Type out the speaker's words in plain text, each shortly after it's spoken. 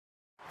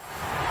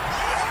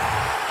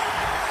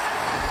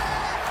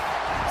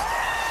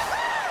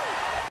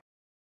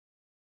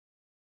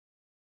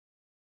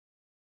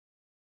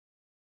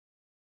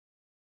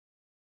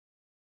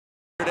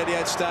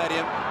Etihad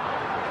Stadium.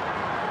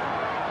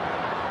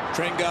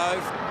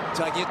 Trengove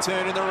taking a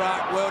turn in the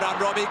ruck. Well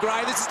done, Robbie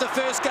Gray. This is the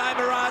first game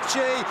of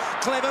Archie.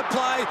 Clever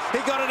play. He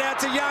got it out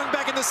to Young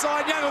back in the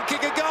side. Young will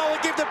kick a goal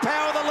and give the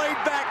Power the lead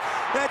back.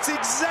 That's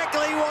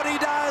exactly what he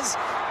does.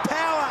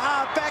 Power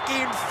half back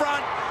in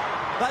front.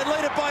 They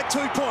lead it by 2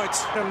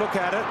 points. And look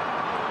at it.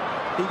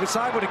 He was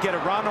able to get a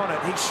run on it.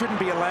 He shouldn't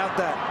be allowed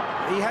that.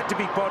 He had to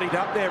be bodied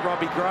up there,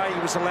 Robbie Gray. He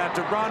was allowed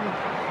to run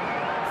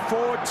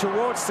forward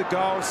towards the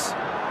goals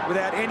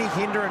without any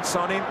hindrance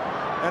on him.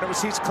 And it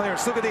was his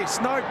clearance. Look at this.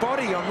 No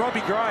body on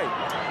Robbie Gray.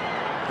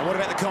 And what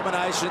about the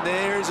combination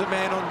there? Is a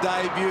man on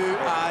debut,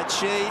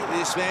 Archie.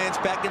 This man's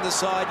back in the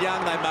side,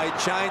 Young. They made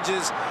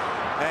changes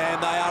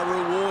and they are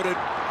rewarded.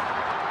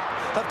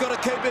 They've got to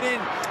keep it in.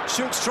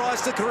 Schultz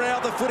tries to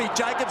corral the footy.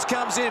 Jacobs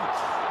comes in.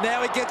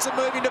 Now he gets it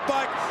moving to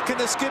Boak. Can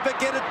the skipper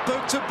get it?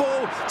 Boot to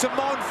ball to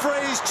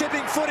Monfries.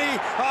 Chipping footy.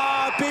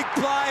 Ah, big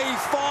play.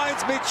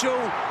 Finds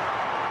Mitchell.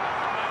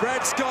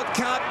 Brad Scott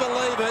can't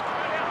believe it.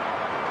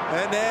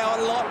 And now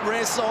a lot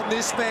rests on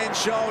this man's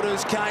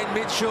shoulders. Kane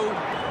Mitchell,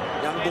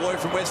 young boy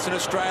from Western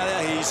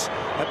Australia. He's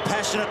a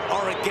passionate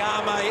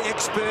origami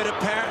expert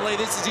apparently.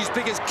 This is his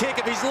biggest kick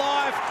of his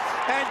life.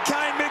 And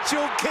Kane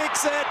Mitchell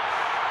kicks it.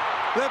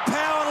 The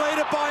Power lead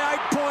it by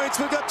 8 points.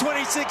 We've got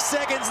 26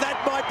 seconds. That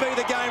might be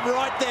the game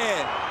right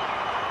there.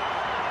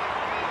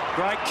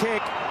 Great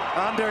kick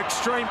under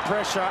extreme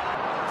pressure.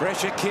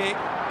 Pressure kick.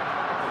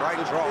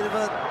 Great drop. Bit of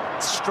a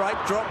straight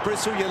drop,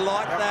 Bristle. You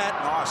like that?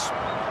 Nice.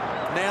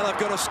 Now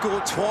they've got to score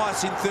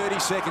twice in 30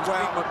 seconds.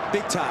 Well,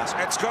 big task.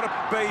 It's got to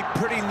be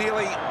pretty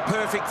nearly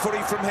perfect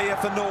footy from here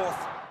for North.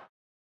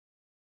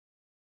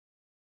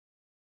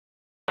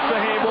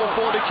 The handball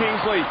forward to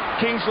Kingsley.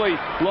 Kingsley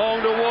long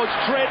towards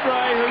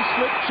Tredray, who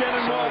slipped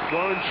Shannon White.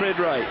 Warren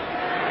Tredray.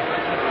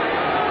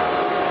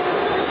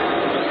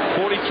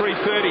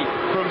 43-30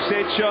 from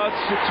set shots.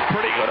 It's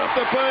pretty good off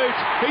the boot.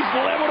 He's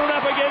levelled it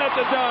up again at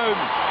the Dome.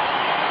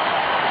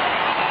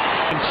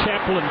 And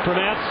Chaplin from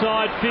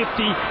outside 50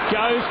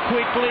 goes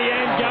quickly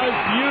and goes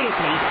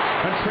beautifully.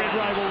 And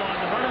Tredray will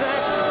line the front of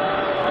that.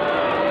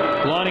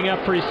 Lining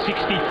up for his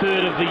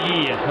 63rd of the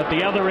year. At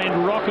the other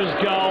end, Rocker's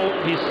goal,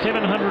 his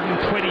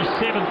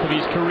 727th of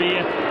his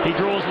career. He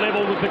draws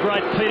level with the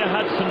great Peter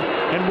Hudson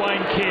and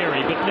Wayne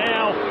Carey. But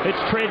now it's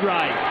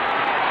Tredray.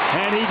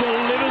 And he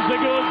delivers the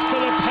goods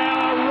for the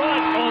Power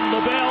right on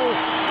the bell.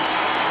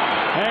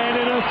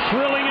 And in a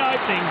thrilling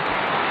opening,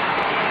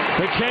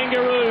 the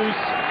Kangaroos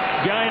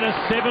gain a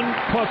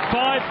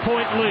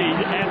 5-point lead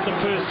at the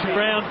first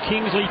round.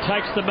 Kingsley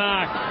takes the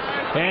mark.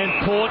 And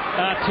Port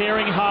are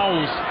tearing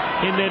holes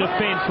in their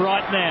defence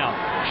right now.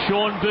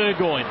 Sean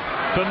Burgoyne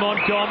for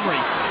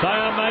Montgomery. They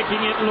are making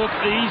it look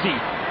easy.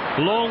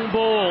 Long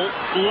ball,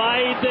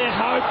 laid their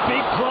hope,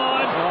 big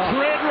climb.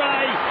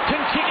 Tredray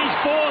can kick his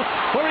fourth,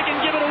 or he can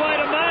give it away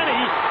to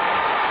Marnie,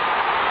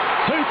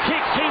 who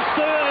kicks his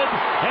third,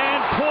 and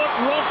Port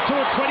romp to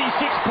a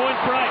 26-point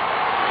break.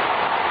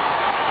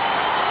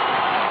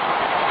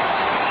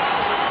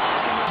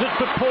 It's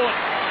for Port.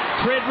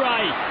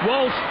 Tredray,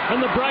 Walsh,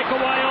 and the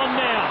breakaway on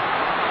now.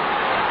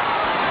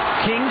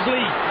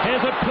 Kingsley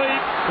has a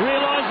peep,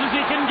 realises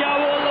he can go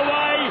all the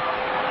way,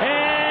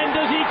 and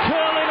does he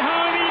curl it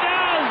home? He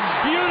does!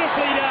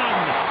 Beautifully done!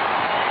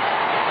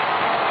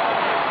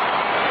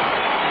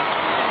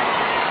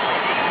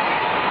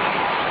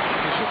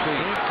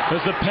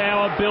 Does the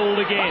Power build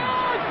again?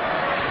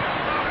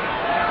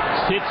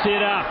 Sits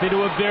it up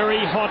into a very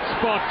hot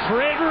spot.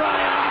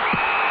 Tredray up!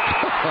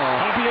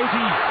 A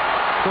beauty.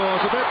 Well,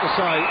 I was about to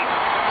say,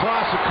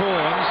 class of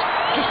coins,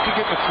 just to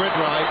get the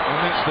Tredray, and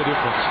that's the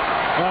difference.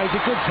 Well, he's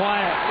a good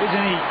player,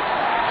 isn't he,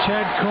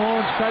 Chad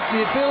Corns? But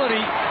the ability,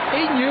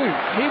 he knew.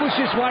 He was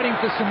just waiting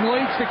for some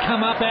leads to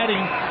come up at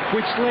him,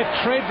 which left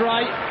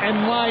Tredray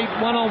and laid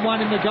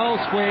one-on-one in the goal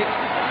square.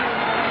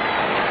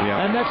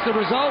 Yeah. And that's the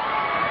result.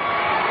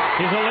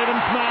 His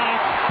 11th mark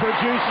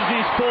produces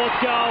his 4th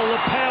goal. The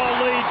Power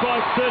lead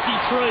by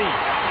 33.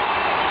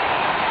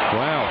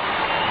 Wow.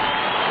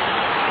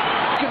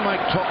 Can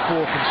make top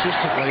 4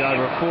 consistently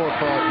over a 4 or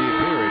 5 year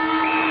period.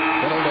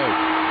 That'll do.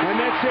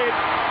 And that's it.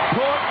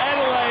 Port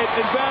Adelaide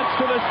advance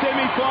to the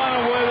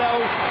semi-final where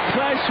they'll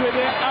clash with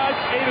their arch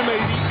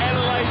enemy, the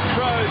Adelaide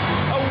Crows.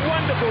 A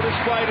wonderful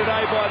display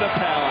today by the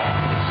Power.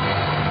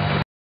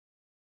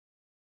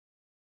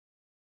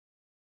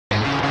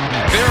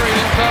 Very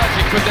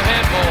lethargic with the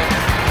handball,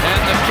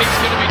 and the kick's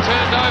going to be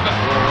turned over.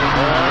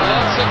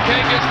 Lots of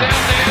Kangas down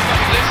there,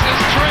 but this is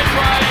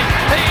Tredray.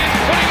 He is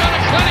putting on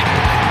a clinic.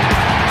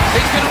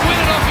 He's going to win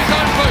it off his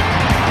own foot.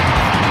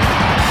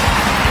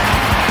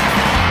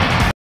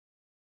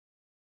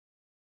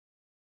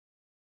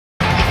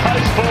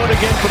 Goes forward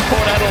again for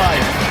Port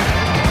Adelaide.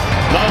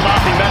 No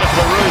laughing matter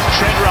for the Roos.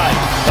 Tredray.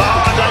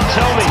 Oh, don't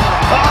tell me.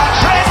 Oh,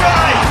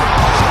 Tredray!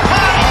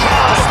 Party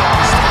time!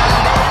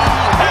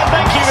 And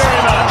thank you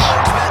very much.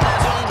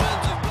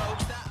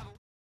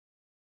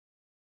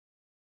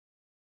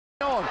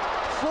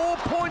 4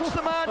 points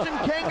the margin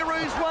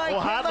Kangaroos way.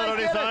 Well, Hartlett on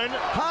his own.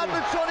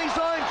 Hartlett's on his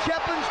own.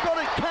 Chaplin's got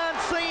it. Can't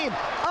see him.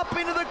 Up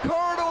into the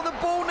corridor. The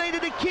ball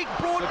needed a kick.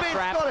 Broad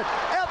Broadbent's got it.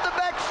 Out the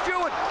back,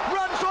 Stewart.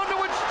 Runs onto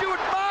it, Stewart.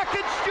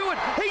 Marking Stewart.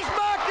 He's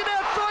marking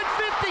outside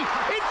 50.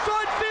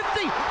 Inside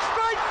 50.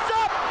 Straights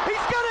up.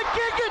 He's going to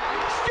kick it.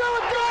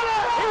 Stewart got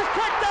it. He's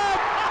kicked it.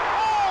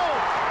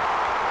 Oh!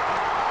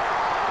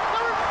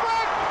 They're in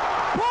front.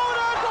 Port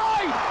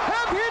Adelaide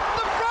have hit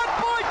the front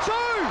by 2.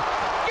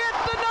 Get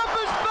the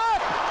numbers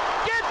back.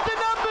 Get the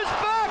numbers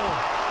back.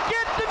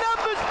 Get the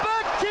numbers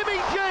back,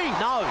 Timmy G.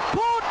 No.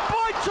 Port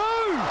by 2.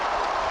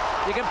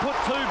 You can put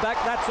 2 back,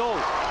 that's all.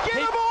 Get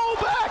them all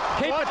back.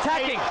 Keep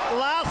attacking.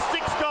 Last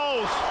 6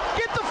 goals.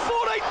 Get the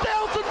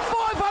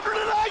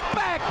 14,508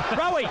 back.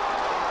 Rowie,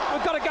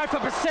 we've got to go for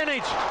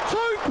percentage.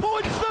 2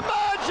 points the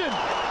margin.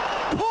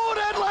 Port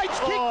Adelaide's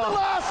kicked the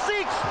last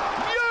 6.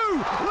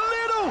 You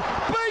little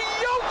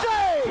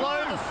beauty.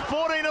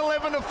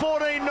 14-11 to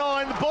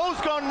 14-9. The ball's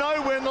gone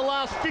nowhere in the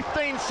last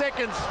 15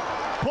 seconds.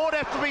 Port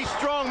have to be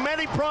strong.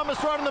 Matty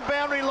Primus right on the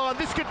boundary line.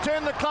 This could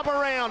turn the club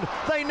around.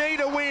 They need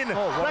a win.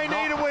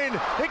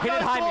 It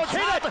goes towards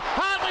Hartley.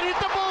 Hartley hit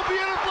the ball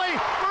beautifully.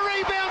 The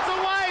rebound's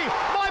away.